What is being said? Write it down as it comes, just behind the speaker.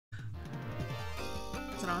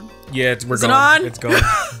Is it on? Yeah, we're Is going. it on? It's going.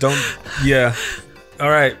 Don't. Yeah.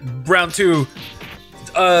 All right. Round 2.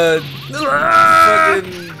 Fucking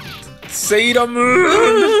Sailor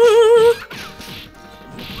Moon.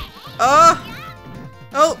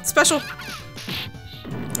 Oh, special.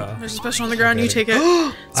 There's a special on the ground. You take it,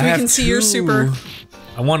 so we can see your super.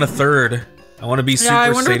 I want a third. I want to be super. Yeah,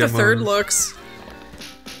 I wonder Sailor what the third Moon. looks.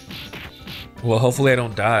 Well, hopefully I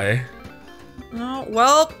don't die. Oh,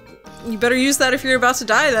 well, you better use that if you're about to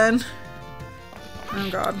die then. Oh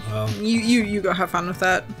god. Well. You go have fun with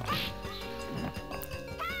that.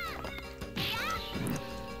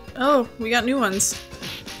 Oh, we got new ones.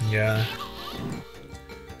 Yeah.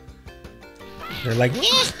 They're like.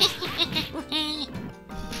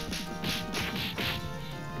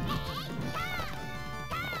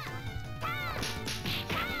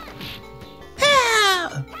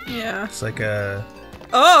 Yeah. It's like a.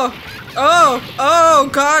 Oh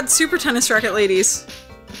god, super tennis racket ladies.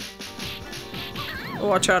 Oh,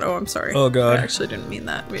 watch out. Oh, I'm sorry. Oh god. I actually didn't mean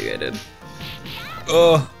that. Maybe I did.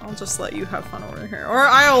 Oh. I'll just let you have fun over here. Or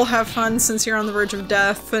I'll have fun since you're on the verge of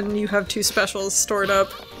death and you have 2 specials stored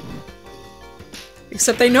up.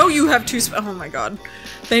 Except they know you have 2 oh my god.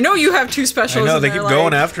 They know you have 2 specials. I know, they and keep they're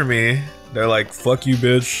going like, after me. They're like, fuck you,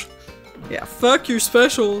 bitch. Yeah, fuck your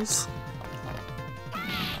specials.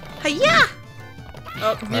 Hiya!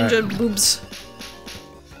 Oh, ninja boobs.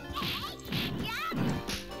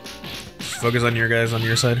 Focus on your guys on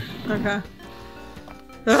your side. Okay.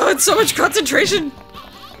 Oh, it's so much concentration!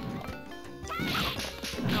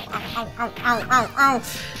 Ow, ow, ow, ow, ow, ow!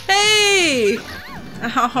 Hey!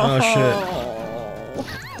 Ow. Oh,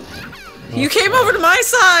 shit. You came over to my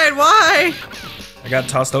side! Why? I got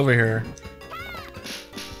tossed over here.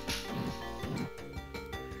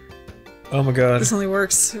 Oh my god. This only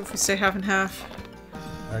works if we stay half and half.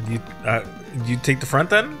 You take the front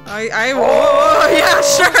then? Oh, yeah,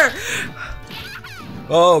 sure!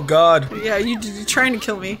 Oh god. Yeah, you're trying to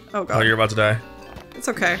kill me. Oh god. Oh, you're about to die. It's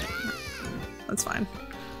okay. That's fine.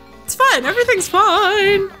 It's fine. Everything's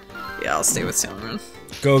fine. Yeah, I'll stay with Sailor Moon.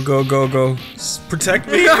 Go, go, go, go. Protect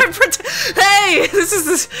me. Hey! This is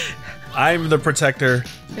this. I'm the protector.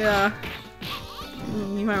 Yeah.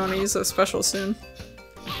 You might want to use those specials soon.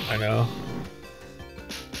 I know.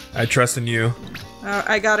 I trust in you.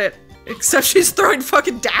 I got it. Except she's throwing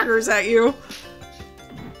fucking daggers at you.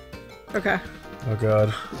 Okay. Oh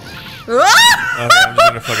god. Ah! Okay, I'm just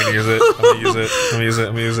gonna fucking use it. I'm gonna use it. I'm gonna use it.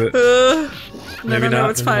 I'm gonna use it. Maybe no, not.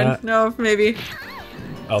 it's maybe fine. not. No, maybe.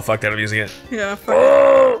 Oh fuck that! I'm using it. Yeah. Fuck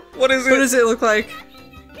Oh, what is it? What does it look like?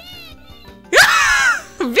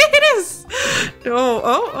 Venus!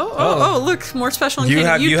 Oh, look, more special. You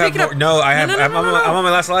have pick it more. up. No, I have. No, I'm on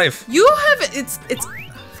my last life. You have it. It's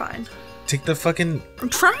fine. Take the fucking. I'm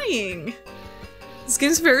trying. This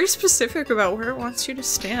game's very specific about where it wants you to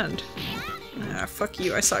stand. Ah, fuck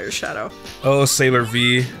you. I saw your shadow. Oh, Sailor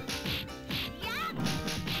V.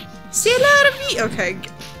 Sailor V. Okay.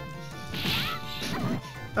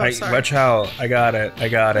 Oh, sorry. Watch out! I got it. I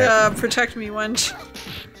got it. Protect me, wench.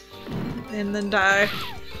 And then die.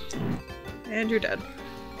 And you're dead.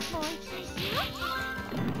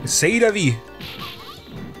 Sailor V.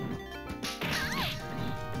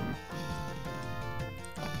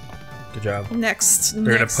 Good job. Next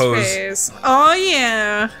They're gonna pose. phase. Oh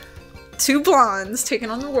yeah. 2 blondes taking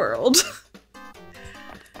on the world.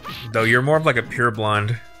 Though you're more of like a pure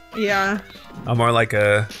blonde. Yeah. I'm more like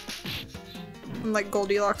a. I'm like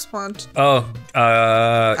Goldilocks blonde. Oh,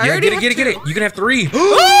 yeah, get it. You can have 3.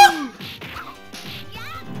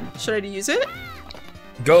 Should I use it?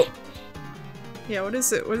 Go. Yeah, what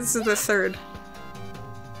is it? What is the third?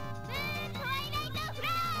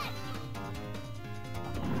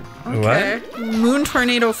 Okay. What? Moon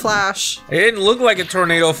Tornado Flash. It didn't look like a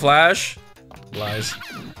tornado flash. Lies.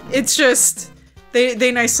 It's just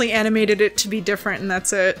they nicely animated it to be different and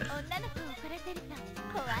that's it.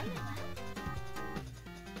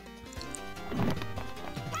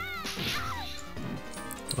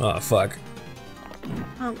 Oh fuck.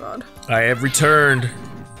 Oh god. I have returned.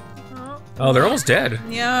 Oh, they're almost dead.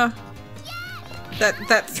 Yeah.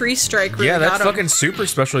 That 3 strike really Yeah, that got 'em. fucking super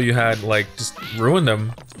special you had, like, just ruined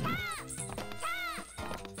them.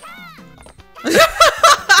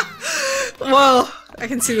 Well, I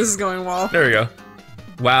can see this is going well. There we go.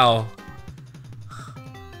 Wow.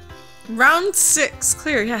 Round 6,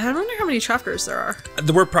 clear. Yeah, I wonder how many chapters there are.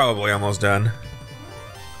 We're probably almost done.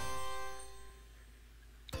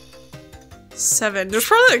 7. There's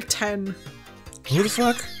probably like 10. Who the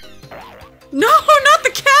fuck? No, not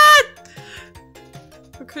the cat!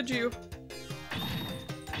 How could you?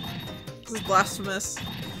 This is blasphemous.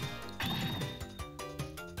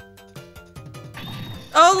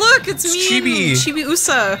 Oh look, it's me Chibi. and Chibi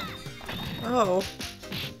Usa. Oh.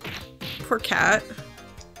 Poor cat.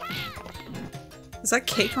 Is that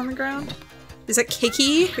cake on the ground? Is that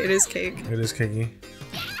cakey? It is cake. It is cakey.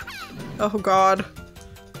 Oh god.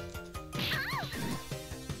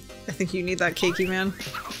 I think you need that cakey, man.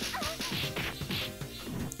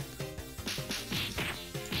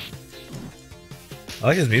 I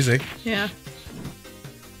like his music. Yeah.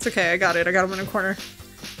 It's okay, I got it. I got him in a corner.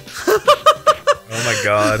 Oh my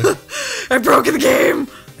god. I broke the game!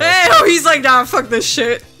 Hey, oh, he's like, nah, fuck this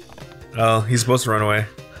shit. Oh, he's supposed to run away.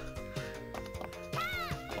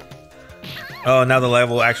 Oh, now the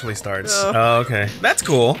level actually starts. Oh, okay. That's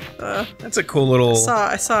cool. That's a cool little...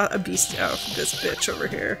 I saw a beast. Oh, this bitch over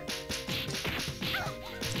here.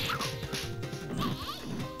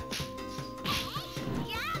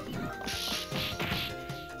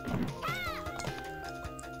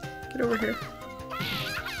 Get over here.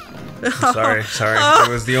 Sorry. It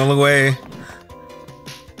was the only way.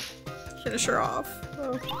 Finish her off.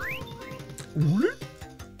 Oh.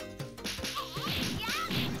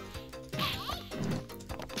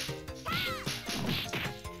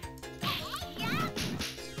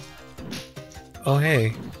 Oh,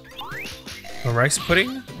 hey. A rice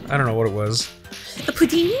pudding? I don't know what it was. A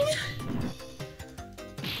pudding?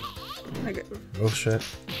 Oh, shit.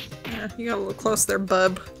 Yeah, you got a little close there,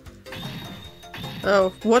 bub.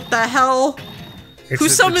 Oh, what the hell? Who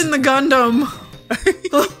summoned the Gundam?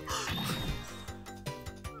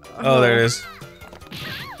 Oh, there it is.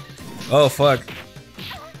 Oh, fuck.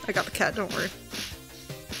 I got the cat, don't worry.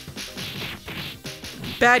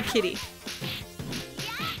 Bad kitty.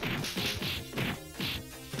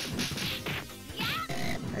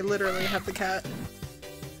 I literally have the cat.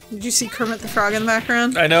 Did you see Kermit the Frog in the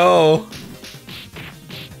background? I know.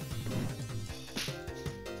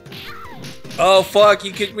 Oh, fuck.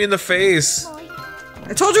 You kicked me in the face.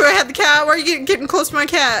 I told you I had the cat. Why are you getting close to my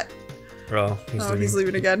cat? Bro, he's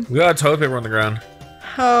leaving again. We got a toilet paper on the ground.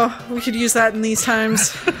 Oh, we could use that in these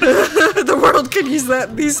times. The world could use that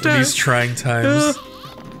in these times. These trying times.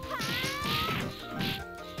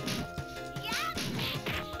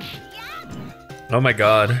 Oh my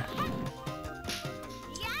god.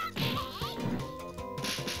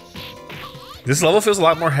 This level feels a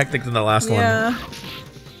lot more hectic than the last one. Yeah.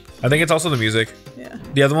 I think it's also the music. Yeah.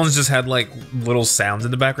 The other ones just had like little sounds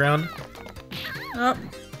in the background. Oh.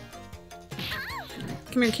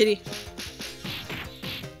 Come here, kitty.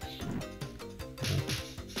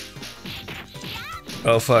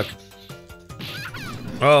 Oh fuck.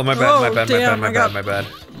 Oh my bad, my bad, damn, my bad, my bad.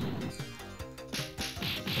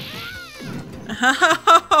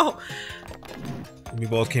 Oh, We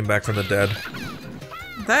both came back from the dead.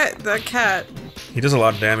 that cat. He does a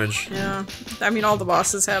lot of damage. Yeah. I mean, all the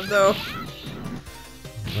bosses have, though.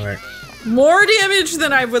 Alright. More damage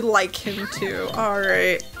than I would like him to.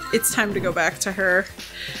 Alright. It's time to go back to her.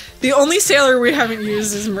 The only sailor we haven't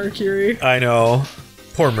used is Mercury. I know.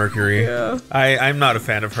 Poor Mercury. Yeah. I'm not a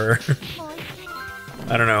fan of her.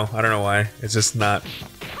 I don't know. I don't know why. It's just not.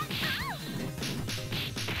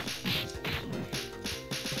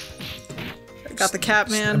 I got the cat,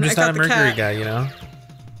 man. I'm just I not got a the Mercury cat. guy, you know?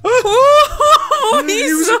 Oh,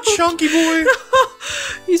 He was a chunky boy.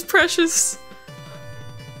 He's precious.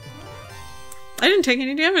 I didn't take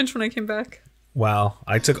any damage when I came back. Wow,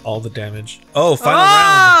 I took all the damage. Oh, final round.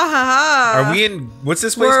 Ha-ha. Are we in? What's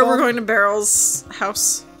this place called? We're going to Barrel's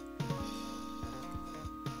house.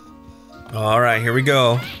 All right, here we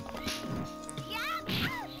go.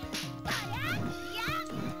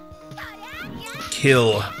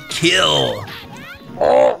 Kill, kill.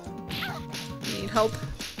 Oh. Need help?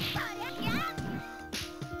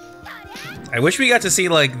 I wish we got to see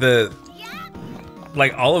like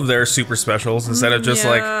all of their super specials instead of just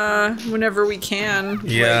like. Whenever we can.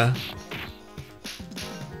 Yeah.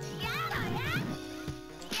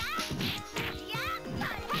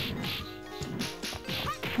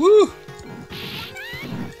 Woo!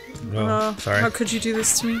 Oh, sorry. How could you do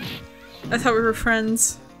this to me? I thought we were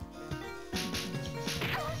friends.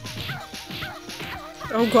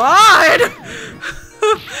 Oh god!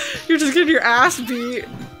 You're just getting your ass beat.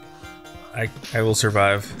 I will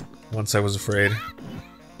survive. Once I was afraid.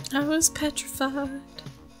 I was petrified.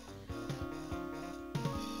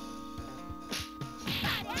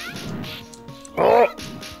 Oh!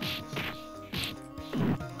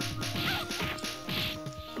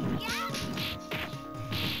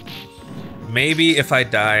 Maybe if I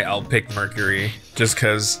die, I'll pick Mercury. Just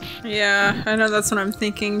cause. Yeah, I know that's what I'm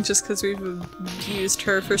thinking, just because we've abused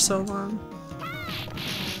her for so long.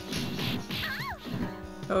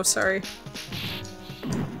 Oh, sorry.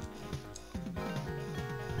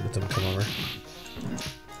 Let them come over.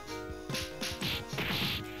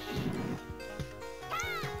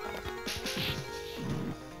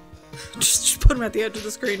 Just put him at the edge of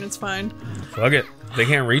the screen, it's fine. Fuck it. They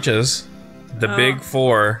can't reach us. The big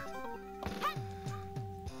four.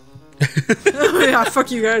 Yeah,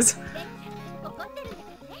 fuck you guys.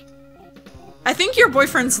 I think your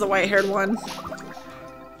boyfriend's the white-haired one.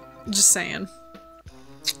 Just saying.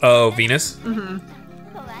 Oh, Venus? Mm-hmm.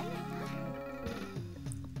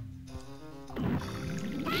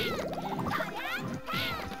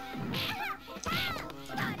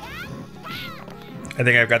 I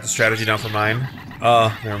think I've got the strategy down for mine.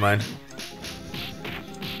 Oh, never mind.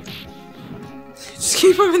 Just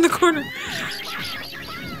keep him in the corner.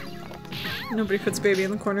 Nobody puts baby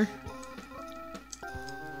in the corner.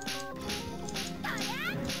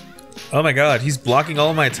 Oh my god, he's blocking all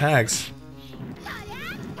of my attacks.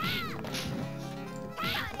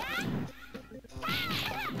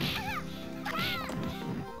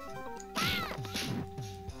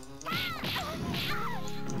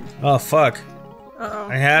 Oh fuck. Uh-oh.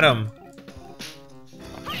 I had him.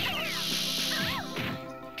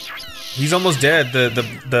 He's almost dead.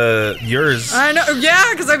 The yours. I know.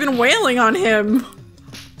 Yeah, because I've been wailing on him.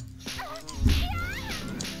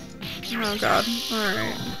 Oh god. All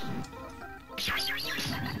right.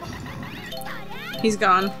 He's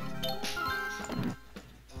gone.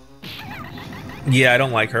 Yeah, I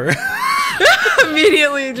don't like her.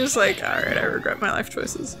 Immediately, just like, all right, I regret my life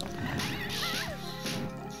choices.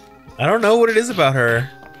 I don't know what it is about her.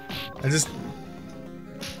 I just.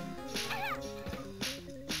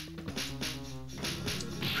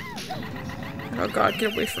 Oh god,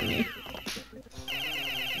 get away from me.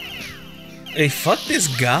 Hey, fuck this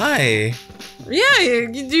guy. Yeah,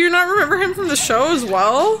 do you not remember him from the show as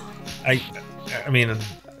well? I mean,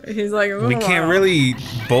 He's like, oh, we can't really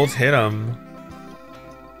both hit him.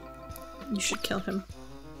 You should kill him.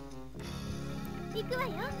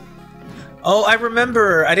 Oh, I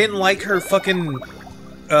remember. I didn't like her fucking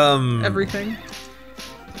Everything.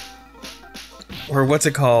 or what's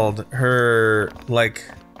it called? Her like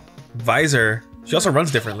visor. She also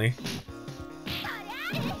runs differently.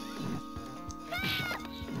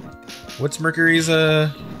 What's Mercury's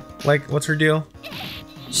like? What's her deal?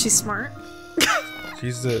 She's smart.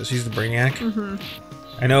 She's the brainiac. Mm-hmm.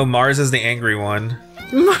 I know Mars is the angry one.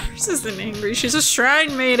 Mars isn't angry. She's a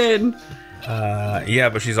shrine maiden. Yeah,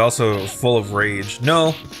 but she's also full of rage.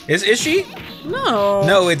 No, is she? No.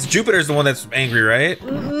 No, it's Jupiter's the one that's angry, right?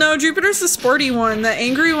 No, Jupiter's the sporty one. The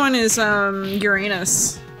angry one is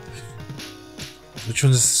Uranus. Which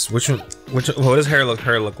one? What does her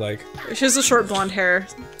look like? She has the short blonde hair.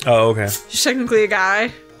 Oh, okay. She's technically a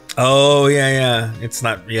guy. Oh, yeah. It's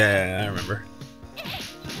not. Yeah, I remember.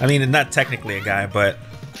 I mean, not technically a guy, but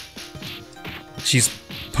she's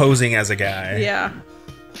posing as a guy. Yeah.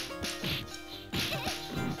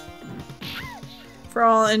 For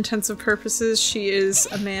all intents and purposes, she is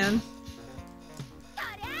a man.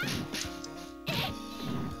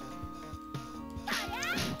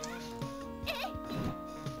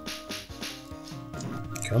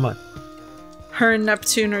 Come on. Her and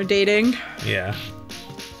Neptune are dating. Yeah.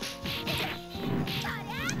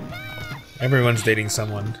 Everyone's dating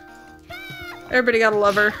someone. Everybody gotta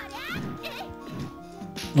love her.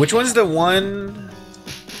 Which one's the one?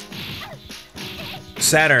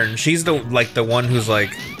 Saturn. She's the one who's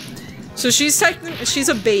like. So she's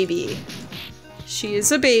a baby. She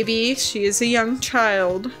is a baby. She is a young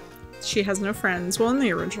child. She has no friends. Well, in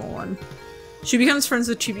the original one, she becomes friends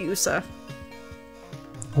with Chibiusa.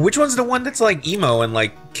 Which one's the one that's like emo and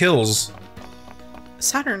like kills?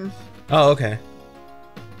 Saturn. Oh, okay.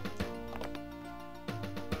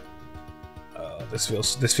 Oh, this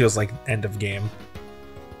feels like end of game.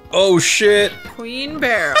 Oh shit! Queen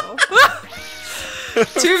Barrel.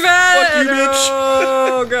 Too bad. Fuck you, bitch.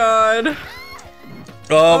 Oh god.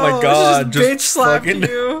 Oh my god! Just bitch slapped fucking.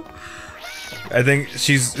 you. I think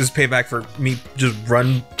she's payback for me just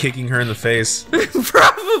kicking her in the face.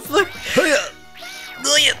 Probably.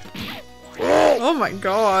 Oh my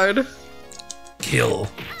god. Kill.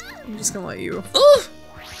 I'm just gonna let you.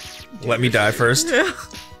 Let me die first. Yeah.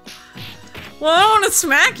 Well, I don't want to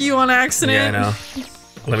smack you on accident. Yeah, I know.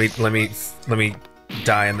 Let me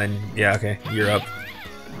die and then yeah, okay, you're up.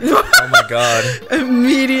 Oh my god.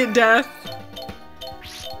 Immediate death.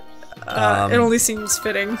 It only seems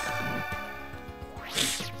fitting.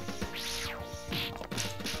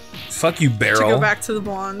 Fuck you, Barrel. To go back to the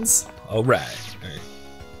blondes. Alright.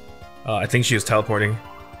 Oh, I think she was teleporting.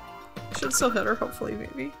 Should still hit her, hopefully,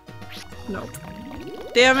 maybe. Nope.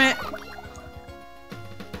 Damn it!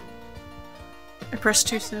 I pressed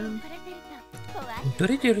too soon.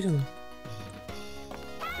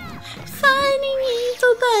 Finding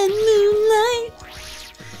evil by moonlight.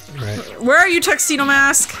 Right. Where are you, Tuxedo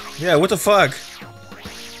Mask? Yeah, what the fuck?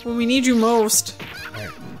 When we need you most. Right.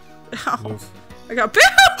 Ow. Move. I got bit.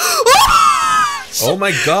 Oh! Oh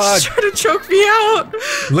my god. She's trying to choke me out.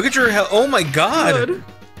 Look at your health. Oh my god. Good.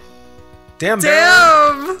 Damn,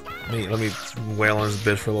 Barrel. Damn. Let me wail on this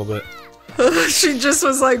bitch for a little bit. She just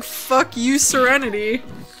was like, fuck you, Serenity.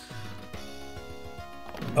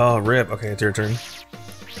 Oh, rip. Okay, it's your turn.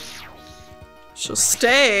 She'll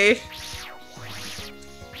stay.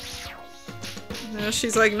 No,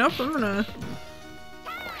 she's like, nope, I'm gonna...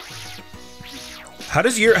 How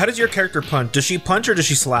does your character punch? Does she punch or does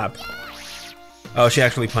she slap? Oh, she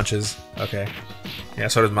actually punches. Okay. Yeah,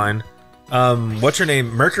 so does mine. What's her name?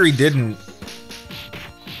 Mercury didn't.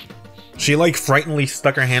 She like frighteningly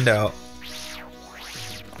stuck her hand out.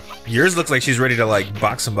 Yours looks like she's ready to like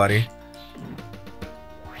box somebody.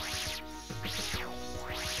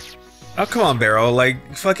 Oh, come on, Barrow.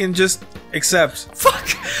 Like, fucking just accept. Fuck!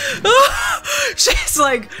 She's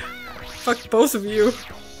like, fuck both of you.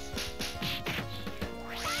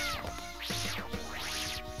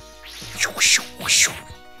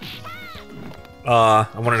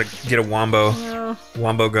 I wanted to get a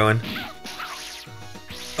wombo going.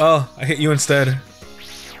 Oh, I hit you instead.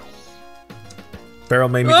 Barrel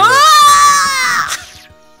made me do it.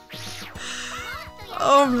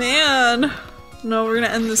 Oh man. No, we're gonna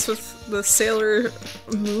end this with the Sailor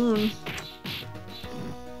Moon.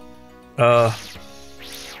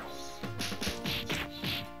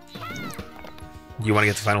 You want to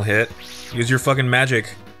get the final hit? Use your fucking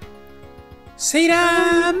magic.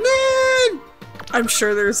 Sailor Moon! I'm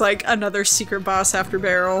sure there's like another secret boss after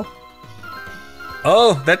Barrel.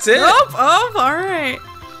 Oh, that's it? Oh, alright.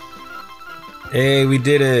 Hey, we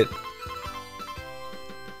did it.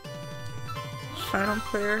 Final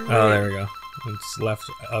player. Oh, there we go. It's left,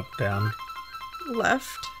 up, down.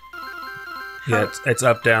 Left. Yeah, it's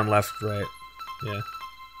up, down, left, right. Yeah.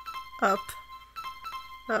 Up.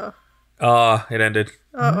 Oh. Oh, it ended.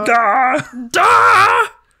 Uh-oh. Da!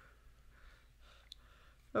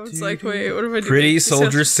 I was like, wait, what am I doing? Pretty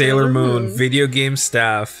Soldier Sailor Moon, video game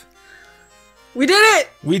staff. We did it!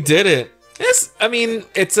 We did it. Yes, I mean,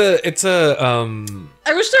 it's a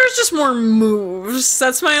I wish there was just more moves.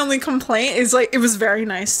 That's my only complaint, is like, it was very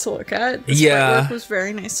nice to look at. The sprite work was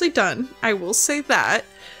very nicely done. I will say that.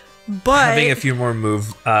 But having a few more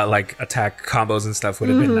like attack combos and stuff would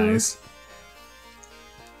have been nice.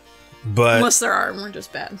 But unless there are, and we're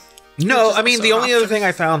just bad. No, I mean the only other thing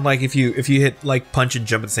I found, like if you hit like punch and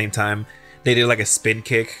jump at the same time, they did like a spin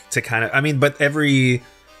kick to kind of. I mean, but every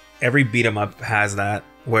beat 'em up has that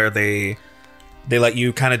where they let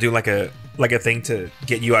you kind of do like a thing to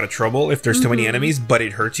get you out of trouble if there's too many enemies, but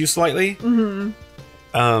it hurts you slightly. And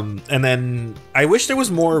then I wish there was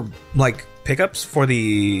more like pickups for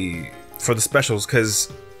the specials,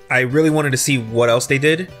 because I really wanted to see what else they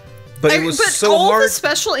did. But it was so hard. All the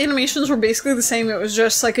special animations were basically the same. It was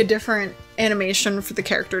just like a different animation for the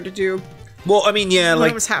character to do. Well, I mean, yeah, like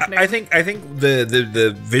it was happening. I think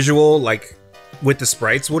the visual, like with the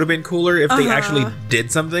sprites, would have been cooler if they actually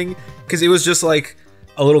did something, because it was just like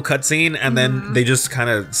a little cutscene, and then they just kind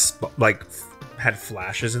of like had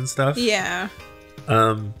flashes and stuff. Yeah.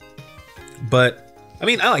 But I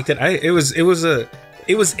mean, I liked it. It was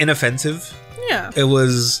inoffensive. Yeah. It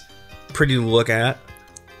was pretty to look at.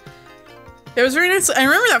 It was very nice. I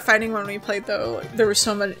remember that fighting when we played though. Like, there was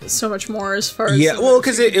so much more as far as well,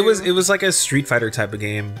 because it was like a Street Fighter type of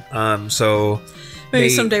game. So maybe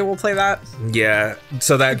someday we'll play that. Yeah,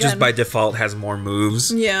 so that just by default has more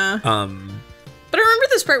moves. Yeah. But I remember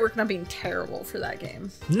the sprite work not being terrible for that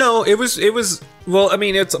game. No, it was. Well, I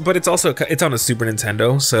mean, it's on a Super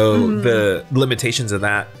Nintendo, so the limitations of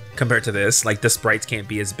that compared to this, like the sprites can't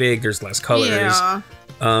be as big. There's less colors. Yeah.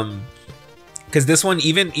 Because this one,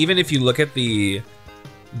 even if you look at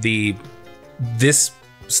this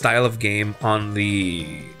style of game on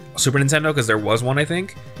the Super Nintendo, because there was one, I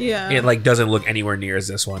think. Yeah. It like doesn't look anywhere near as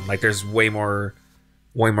this one. Like there's way more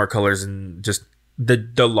colors and just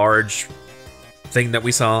the large thing that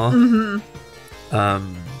we saw. Like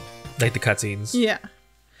the cutscenes. Yeah.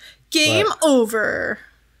 Game over.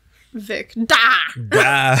 Vic. Da.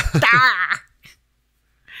 Da. Da.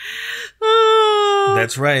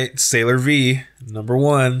 That's right, Sailor V,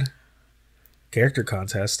 #1 character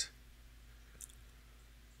contest.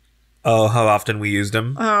 Oh, how often we used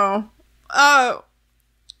them. Oh.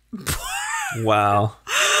 Wow.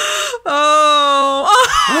 Oh.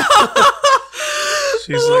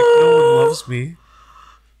 She's like, no one loves me.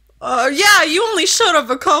 Yeah, you only showed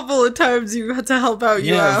up a couple of times. You had to help out,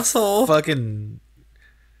 you asshole. Fucking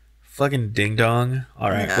Fucking ding dong. All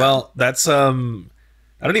right. Yeah. Well, that's I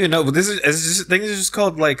don't even know, but this is thing is just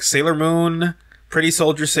called like Sailor Moon, Pretty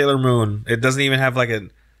Soldier Sailor Moon. It doesn't even have like a.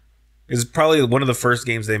 It's probably one of the first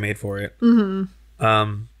games they made for it.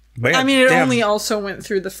 But yeah, I mean, it only also went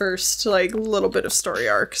through the first like little bit of story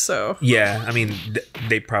arc, so yeah. I mean,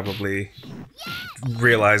 they probably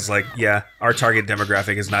realized like, yeah, our target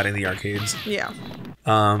demographic is not in the arcades. yeah.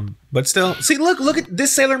 But still, see, look at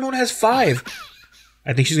this. Sailor Moon has 5.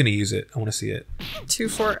 I think she's gonna use it. I want to see it. 2,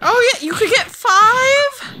 4. Oh yeah, you could get 5.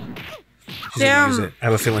 She's gonna use it. I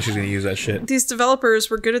have a feeling she's gonna use that shit. These developers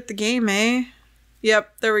were good at the game, eh?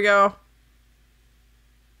 Yep, there we go.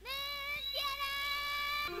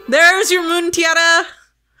 There's your moon tiara.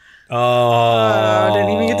 Oh, didn't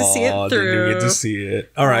even get to see it through. Didn't even get to see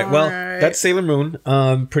it. All right, well, that's Sailor Moon.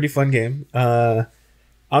 Pretty fun game.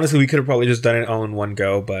 Honestly, we could have probably just done it all in one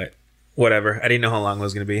go, but whatever. I didn't know how long it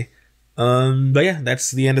was gonna be. But yeah,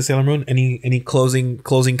 that's the end of Sailor Moon. Any closing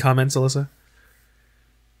comments, Alyssa?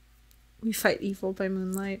 We fight evil by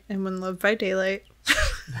moonlight and win love by daylight.